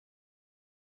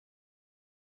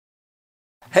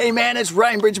Hey man, it's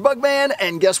Ryan Bridge BugMan,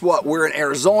 and guess what? We're in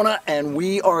Arizona and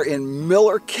we are in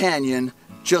Miller Canyon,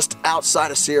 just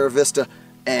outside of Sierra Vista,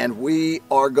 and we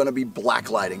are going to be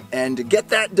blacklighting. And to get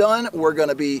that done, we're going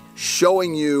to be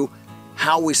showing you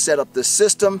how we set up this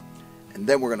system, and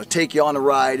then we're going to take you on a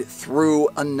ride through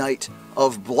a night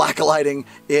of blacklighting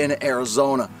in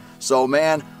Arizona. So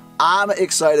man, I'm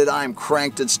excited. I'm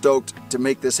cranked and stoked to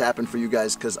make this happen for you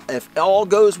guys, because if all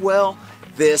goes well,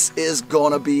 this is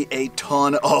gonna be a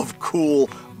ton of cool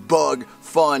bug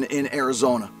fun in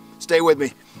Arizona. Stay with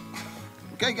me.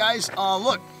 Okay guys,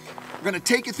 look, we're gonna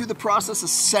take you through the process of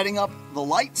setting up the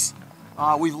lights.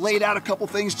 We've laid out a couple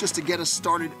things just to get us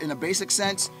started in a basic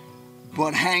sense,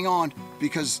 but hang on,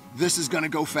 because this is gonna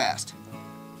go fast.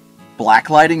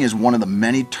 Blacklighting is one of the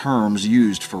many terms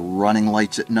used for running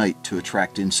lights at night to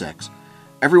attract insects.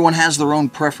 Everyone has their own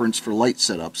preference for light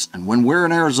setups, and when we're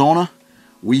in Arizona,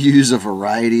 we use a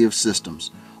variety of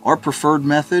systems. Our preferred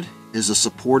method is a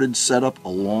supported setup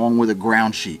along with a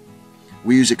ground sheet.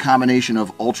 We use a combination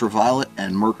of ultraviolet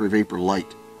and mercury vapor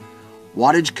light.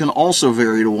 Wattage can also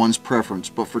vary to one's preference,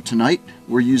 but for tonight,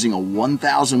 we're using a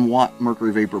 1000 watt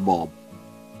mercury vapor bulb.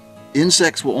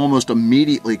 Insects will almost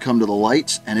immediately come to the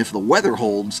lights, and if the weather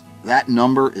holds, that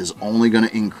number is only going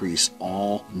to increase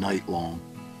all night long.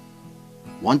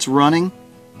 Once running,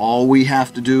 all we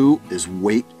have to do is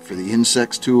wait for the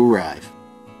insects to arrive.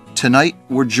 Tonight,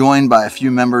 we're joined by a few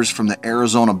members from the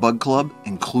Arizona Bug Club,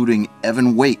 including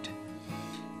Evan Waite.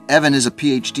 Evan is a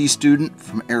PhD student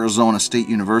from Arizona State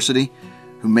University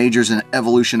who majors in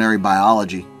evolutionary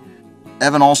biology.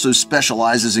 Evan also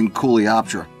specializes in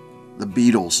Coleoptera, the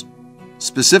beetles,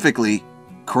 specifically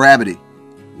Carabidae,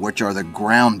 which are the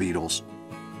ground beetles.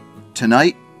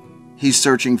 Tonight, he's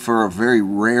searching for a very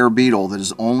rare beetle that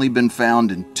has only been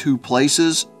found in 2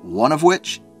 places, one of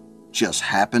which just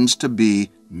happens to be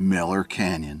Miller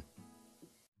Canyon.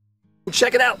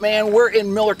 Check it out, man. We're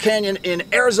in Miller Canyon in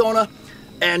Arizona,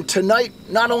 and tonight,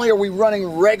 not only are we running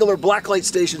regular blacklight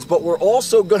stations, but we're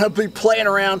also going to be playing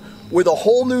around with a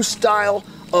whole new style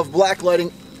of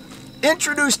blacklighting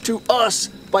introduced to us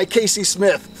by Casey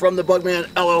Smith from the BugMan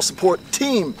LL support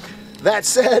team. That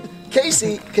said,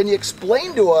 Casey, can you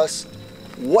explain to us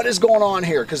what is going on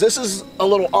here? Because this is a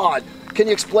little odd. Can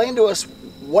you explain to us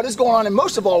what is going on, and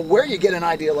most of all, where you get an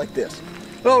idea like this?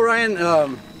 Well,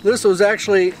 Ryan, this was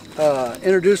actually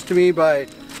introduced to me by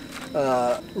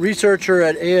a researcher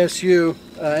at ASU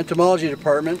entomology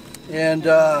department, and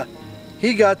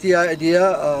he got the idea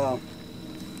of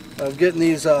getting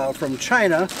these from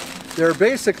China. It's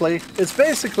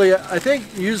basically, I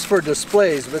think, used for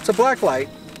displays, but it's a black light,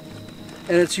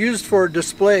 and it's used for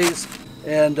displays.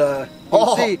 And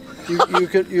you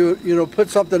could put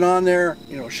something on there,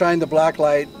 shine the black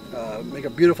light, make a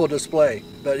beautiful display.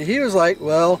 But he was like,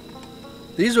 well,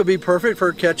 these would be perfect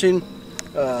for catching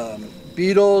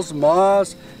beetles,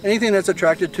 moths, anything that's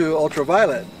attracted to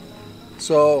ultraviolet.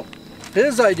 So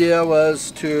his idea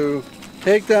was to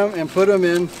take them and put them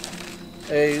in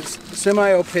a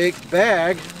semi-opaque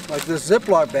bag, like this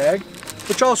Ziploc bag,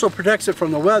 which also protects it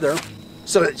from the weather.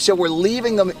 So we're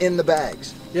leaving them in the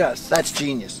bags? Yes. That's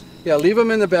genius. Yeah, leave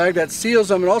them in the bag. That seals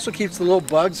them. It also keeps the little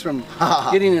bugs from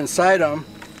getting inside them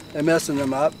and messing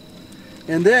them up.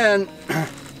 And then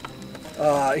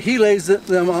he lays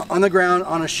them on the ground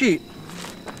on a sheet.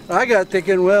 I got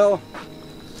thinking, well,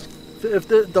 if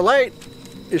the light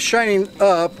is shining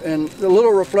up and the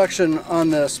little reflection on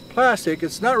this plastic,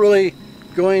 it's not really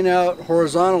going out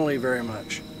horizontally very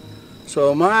much.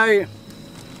 So my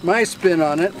spin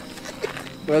on it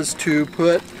was to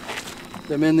put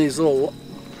them in these little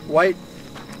white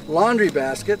laundry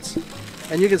baskets,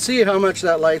 and you can see how much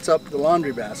that lights up the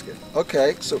laundry basket.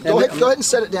 Okay, so go ahead and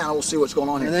set it down and we'll see what's going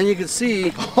on here. And then you can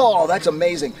see, oh, that's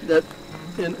amazing. That,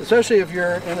 especially if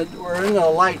you're we're in the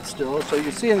light still, so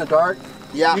you see in the dark.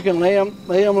 Yeah. You can lay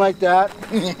them like that.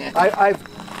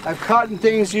 I've caught in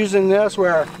things using this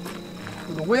where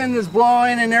the wind is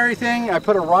blowing and everything. I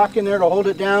put a rock in there to hold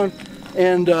it down,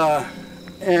 and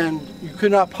you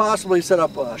could not possibly set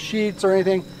up sheets or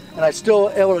anything, and I still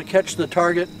able to catch the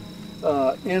target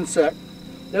insect.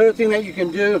 The other thing that you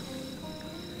can do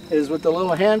is with the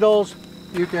little handles,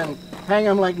 you can hang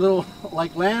them like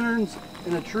lanterns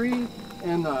in a tree,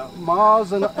 and the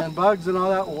moths and bugs and all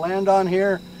that will land on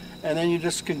here, and then you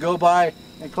just can go by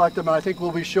and collect them. And I think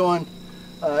we'll be showing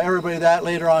everybody that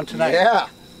later on tonight. Yeah.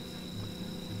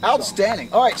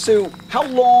 Outstanding. All right, so how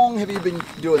long have you been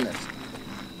doing this?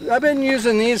 I've been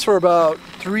using these for about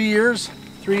 3 years.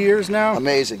 3 years now.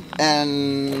 Amazing.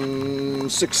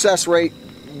 And success rate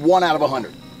 1 out of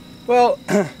 100. Well,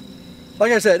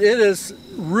 like I said, it has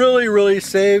really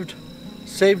saved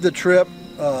the trip.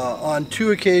 on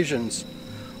 2 occasions.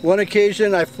 One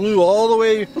occasion I flew all the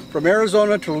way from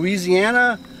Arizona to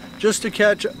Louisiana just to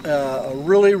catch a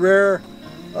really rare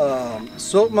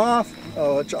silk moth,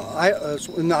 which is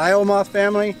in the Iowa moth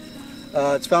family.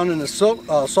 It's found in the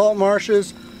salt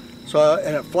marshes.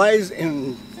 And it flies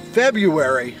in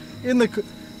February and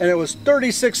it was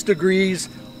 36 degrees,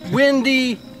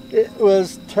 windy. It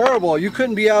was terrible. You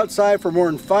couldn't be outside for more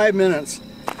than 5 minutes.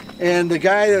 And the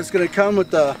guy that's going to come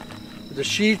with the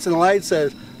sheets and the lights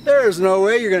says, "There's no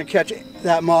way you're going to catch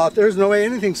that moth. There's no way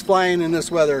anything's flying in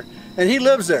this weather." And he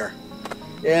lives there.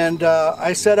 And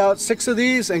I set out 6 of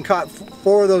these and caught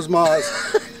 4 of those moths.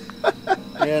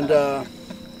 And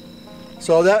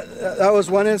so that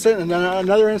was one incident. And then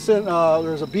another incident,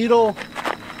 there's a beetle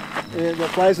that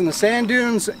flies in the sand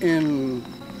dunes in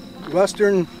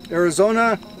western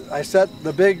Arizona. I set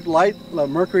the big light, the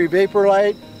mercury vapor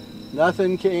light.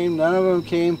 Nothing came, none of them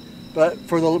came. But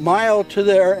for the mile to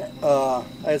there, I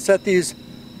had set these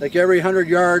like every 100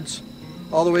 yards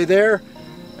all the way there.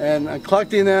 And I'm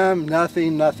collecting them,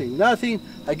 nothing, nothing, nothing.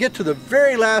 I get to the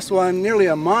very last one, nearly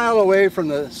a mile away from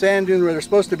the sand dune where they're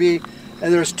supposed to be,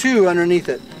 and there's 2 underneath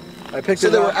it. I picked it up. So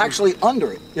they were actually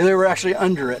under it? Yeah, they were actually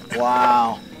under it.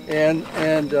 Wow. And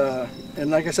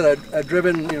like I said, I'd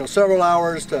driven several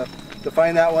hours to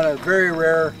find that one, a very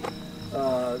rare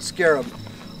scarab.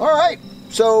 All right,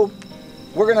 so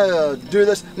we're gonna do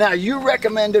this. Now, you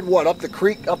recommended what, up the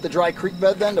creek, up the dry creek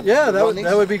bed then? Yeah,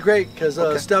 that would be great, because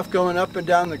stuff going up and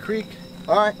down the creek.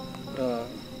 All right,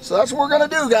 so that's what we're gonna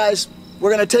do, guys.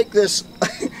 We're gonna take this,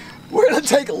 we're gonna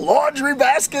take laundry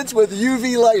baskets with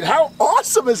UV light. How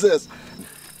awesome is this?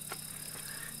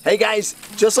 Hey guys,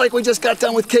 just like we just got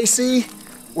done with KC,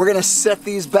 we're gonna set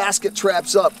these basket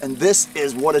traps up, and this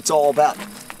is what it's all about.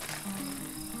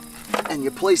 And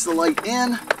you place the light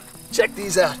in. Check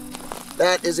these out.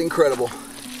 That is incredible.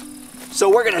 So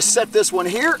we're gonna set this one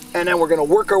here, and then we're gonna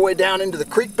work our way down into the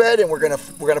creek bed, and we're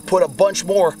gonna put a bunch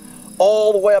more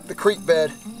all the way up the creek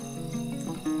bed.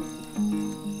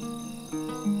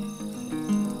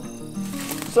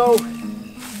 So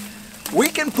we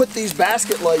can put these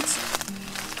basket lights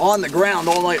on the ground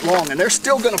all night long, and they're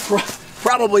still gonna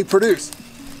probably produce.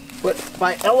 But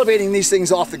by elevating these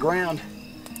things off the ground,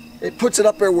 it puts it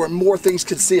up there where more things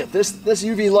could see it. This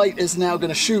UV light is now going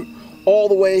to shoot all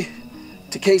the way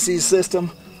to Casey's system,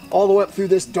 all the way up through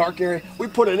this dark area. We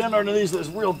put it in underneath this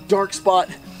real dark spot,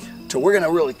 so we're going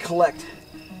to really collect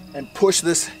and push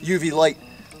this UV light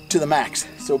to the max.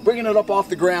 So bringing it up off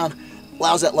the ground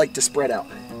allows that light to spread out.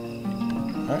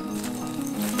 All right.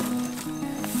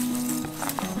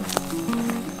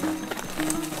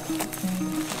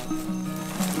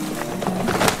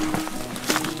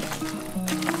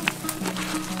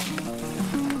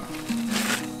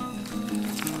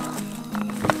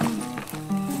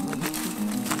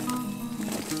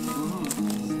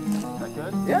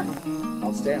 Yeah,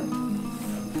 outstanding.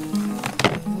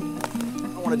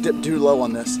 I want to dip too low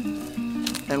on this.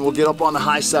 And we'll get up on the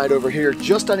high side over here,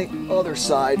 just on the other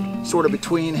side, sort of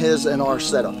between his and our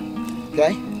setup.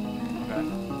 Okay? Okay.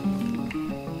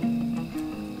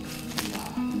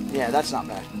 Yeah, that's not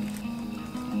bad. There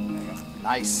you go.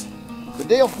 Nice. Good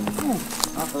deal. Ooh,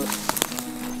 not hurt.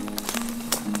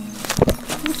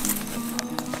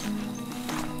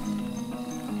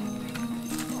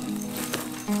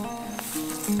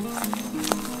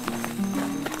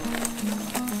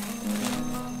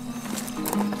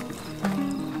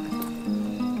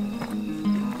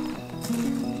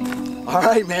 All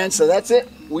right, man, so that's it.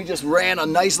 We just ran a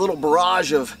nice little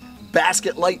barrage of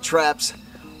basket light traps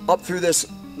up through this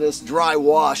dry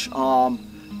wash.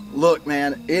 Look,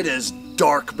 man, it is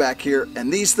dark back here,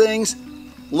 and these things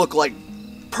look like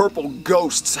purple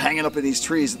ghosts hanging up in these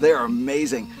trees. They're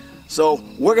amazing. So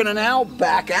we're gonna now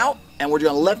back out, and we're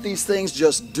gonna let these things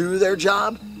just do their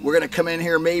job. We're gonna come in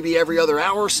here maybe every other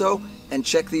hour or so and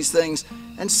check these things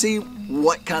and see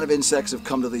what kind of insects have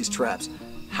come to these traps.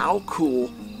 How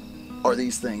cool are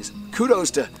these things? Kudos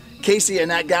to Casey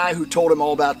and that guy who told him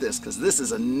all about this, because this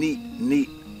is a neat,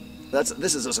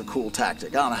 this is just a cool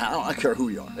tactic. I don't care who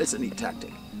you are. It's a neat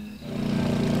tactic.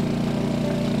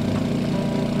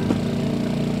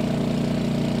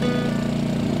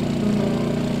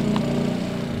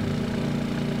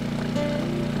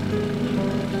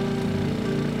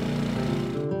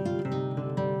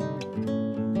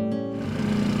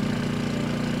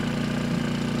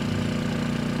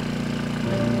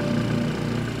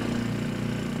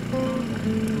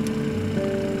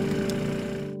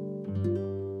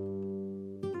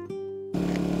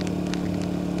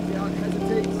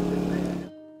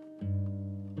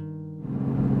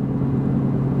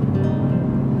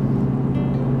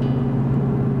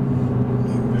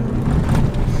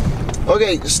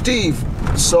 Okay, Steve,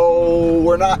 so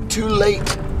we're not too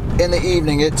late in the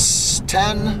evening. It's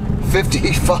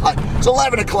 10:55. It's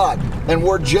 11 o'clock, and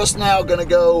we're just now gonna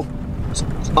go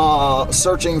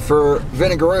searching for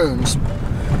Vinegarones.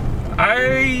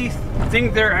 I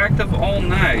think they're active all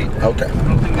night. Okay. I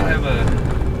don't think they have a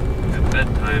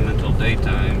bedtime until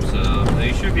daytime, so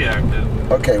they should be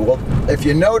active. Okay, well, if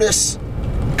you notice,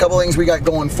 a couple things we got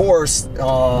going for us.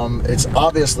 It's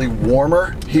obviously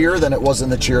warmer here than it was in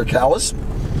the Chiricahuas,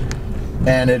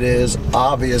 and it is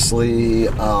obviously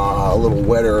a little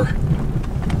wetter,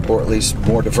 or at least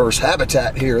more diverse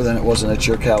habitat here than it was in the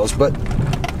Chiricahuas. But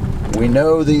we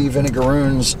know the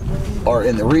Vinegarones are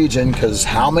in the region, because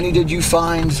how many did you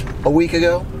find a week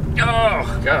ago?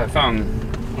 Oh, God, I found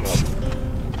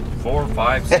 4,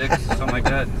 5, 6, something like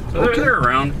that. So Okay. they're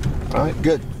around. All right,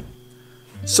 good.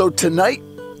 So tonight,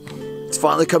 it's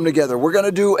finally come together. We're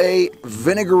gonna do a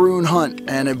Vinegarone hunt,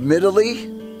 and admittedly,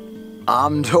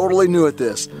 I'm totally new at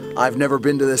this. I've never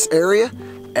been to this area,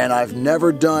 and I've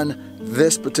never done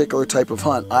this particular type of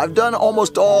hunt. I've done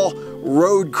almost all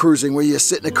road cruising, where you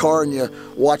sit in a car and you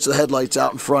watch the headlights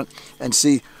out in front and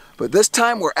see. But this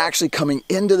time we're actually coming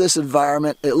into this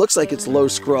environment. It looks like it's low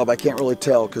scrub. I can't really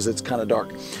tell because it's kind of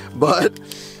dark. But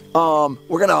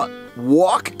we're gonna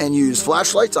walk and use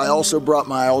flashlights. I also brought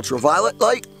my ultraviolet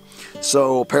light.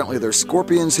 So apparently there's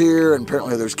scorpions here, and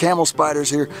apparently there's camel spiders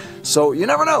here. So you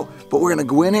never know. But we're gonna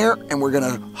go in here and we're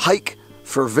gonna hike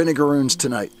for Vinegarones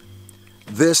tonight.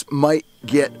 This might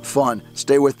get fun.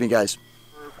 Stay with me, guys.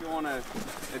 If you want to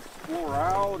explore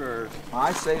out, or...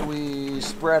 I say we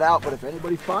spread out, but if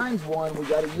anybody finds one, we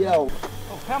gotta yell.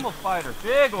 Oh, camel spider,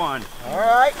 big one. All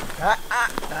right,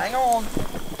 hang on.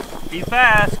 Be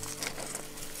fast.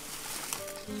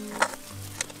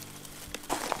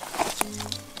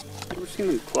 Never seen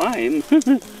them climb.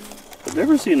 I've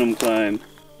never seen them climb.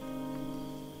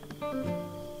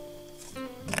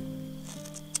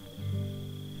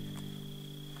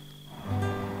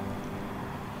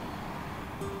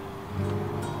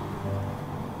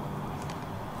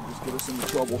 Just get us into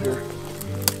trouble here,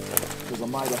 because I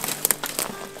might have.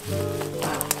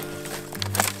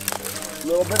 A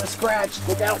little bit of scratch.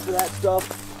 Look out for that stuff.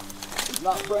 It's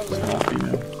not friendly.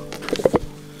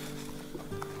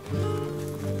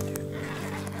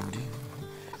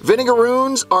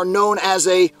 Vinegarones are known as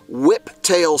a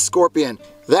whiptail scorpion.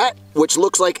 That which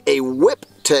looks like a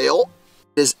whiptail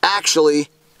is actually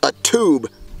a tube,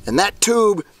 and that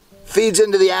tube feeds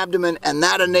into the abdomen, and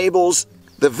that enables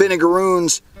the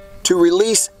Vinegarones to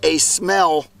release a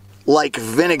smell like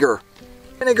vinegar.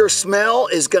 Vinegar smell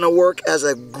is going to work as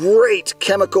a great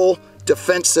chemical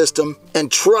defense system,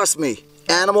 and trust me,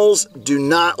 animals do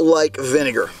not like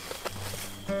vinegar.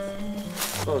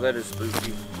 Oh, that is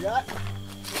spooky. Yeah.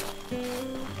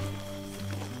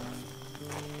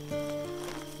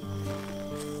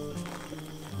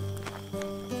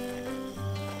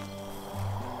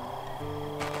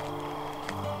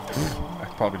 I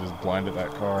probably just blinded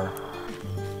that car.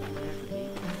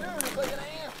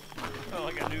 Oh,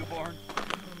 like a newborn.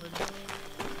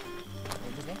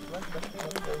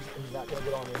 He's not going to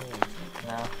get on your hands.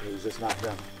 No. He's just not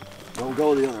going to. They'll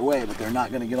go the other way, but they're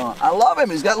not going to get on. I love him.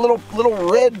 He's got little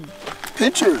red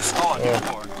pinchers. Oh, a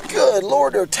newborn. Good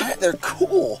Lord, they're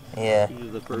cool. Yeah. This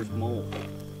is the first mole.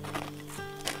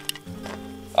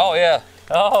 Oh yeah.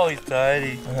 Oh, he's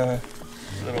tiny.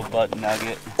 Little butt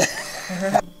nugget.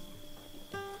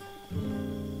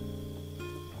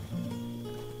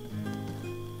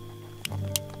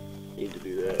 Need to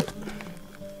do that.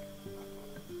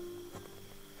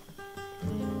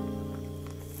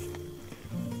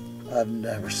 I've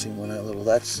never seen one that little.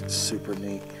 That's super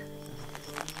neat.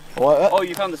 What? Oh,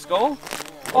 you found the skull?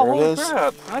 Oh, There it holy is.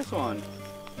 crap. Nice one.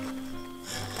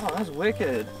 Oh, that's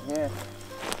wicked. Yeah.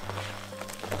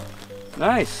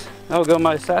 Nice. That'll go in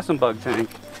my assassin bug tank.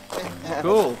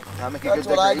 Cool. That's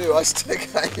what I do. I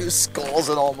use skulls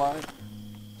in all mine.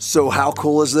 So how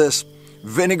cool is this?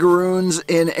 Vinegarones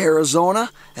in Arizona,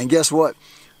 and guess what?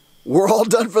 We're all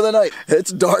done for the night.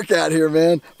 It's dark out here,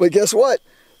 man. But guess what?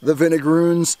 The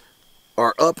Vinegarones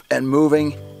are up and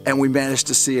moving, and we managed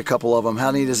to see a couple of them.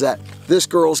 How neat is that? This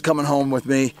girl's coming home with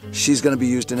me. She's going to be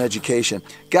used in education.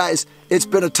 Guys, it's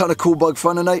been a ton of cool bug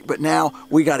fun tonight, but now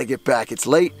we got to get back. It's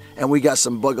late, and we got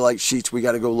some bug light sheets we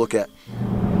got to go look at.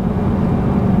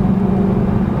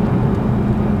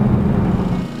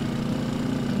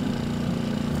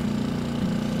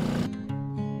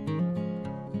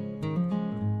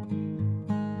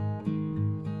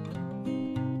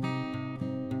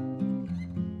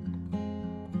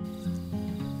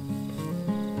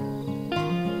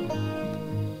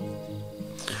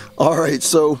 All right,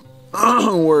 so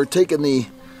we're taking the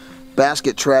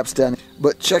basket traps down.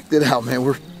 But check it out, man.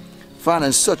 We're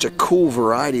finding such a cool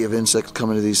variety of insects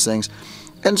coming to these things.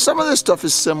 And some of this stuff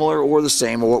is similar or the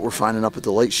same or what we're finding up at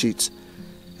the light sheets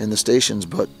in the stations.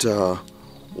 But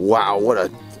wow,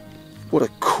 what a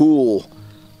cool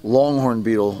longhorn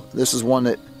beetle. This is one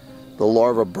that the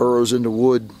larva burrows into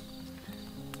wood,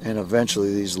 and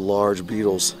eventually these large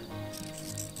beetles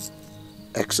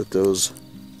exit those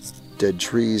dead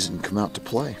trees and come out to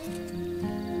play.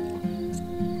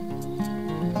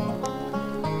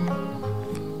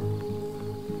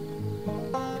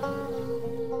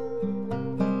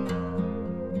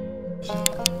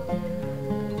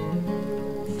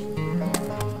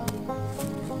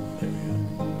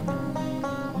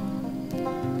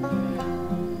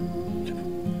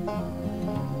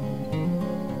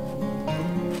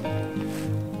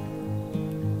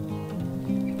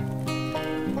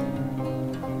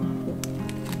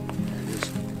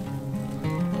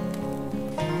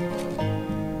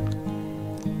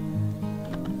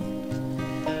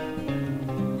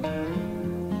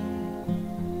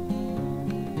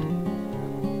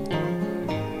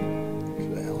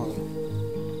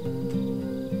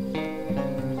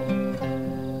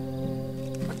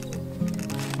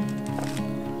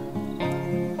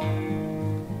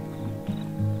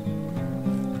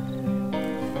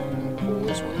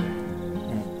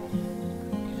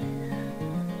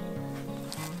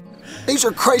 These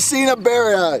are Chrysina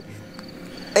berrii,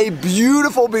 a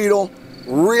beautiful beetle,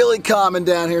 really common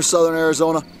down here in southern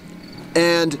Arizona.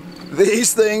 And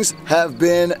these things have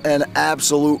been an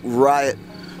absolute riot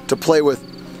to play with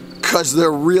because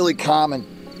they're really common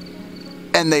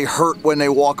and they hurt when they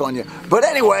walk on you. But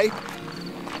anyway,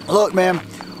 look, man,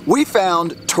 we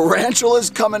found tarantulas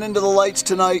coming into the lights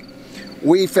tonight.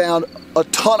 We found a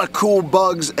ton of cool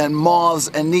bugs and moths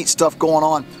and neat stuff going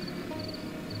on.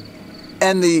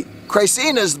 And the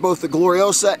Chrysinas, both the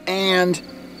Gloriosa and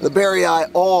the berrii,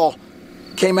 all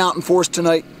came out in force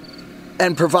tonight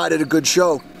and provided a good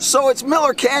show. So it's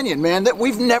Miller Canyon, man, that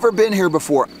we've never been here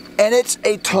before. And it's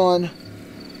a ton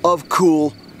of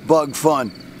cool bug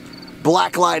fun.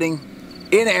 Blacklighting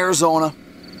in Arizona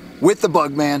with the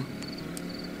BugMan.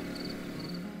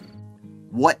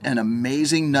 What an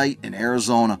amazing night in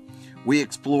Arizona. We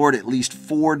explored at least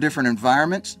 4 different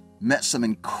environments, met some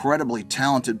incredibly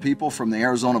talented people from the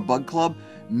Arizona Bug Club,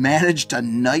 managed a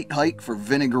night hike for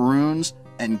Vinegarones,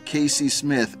 and Casey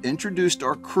Smith introduced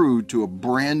our crew to a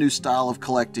brand new style of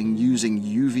collecting using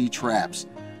UV traps.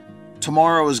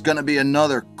 Tomorrow is going to be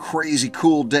another crazy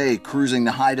cool day cruising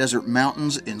the high desert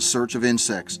mountains in search of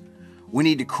insects. We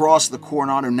need to cross the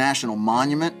Coronado National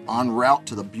Monument en route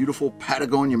to the beautiful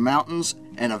Patagonia Mountains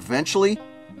and eventually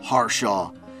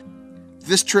Harshaw.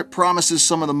 This trip promises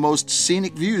some of the most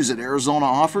scenic views that Arizona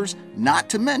offers, not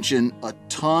to mention a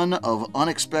ton of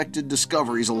unexpected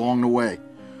discoveries along the way.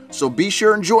 So be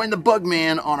sure and join the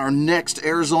BugMan on our next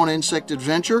Arizona insect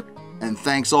adventure, and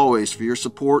thanks always for your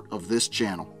support of this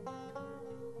channel.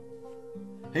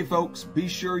 Hey folks, be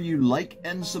sure you like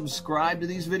and subscribe to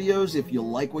these videos if you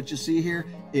like what you see here,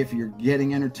 if you're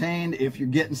getting entertained, if you're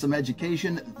getting some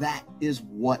education. That is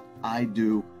what I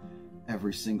do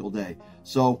every single day.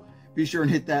 So be sure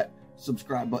and hit that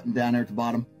subscribe button down there at the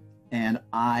bottom, and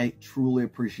I truly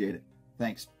appreciate it.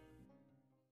 Thanks.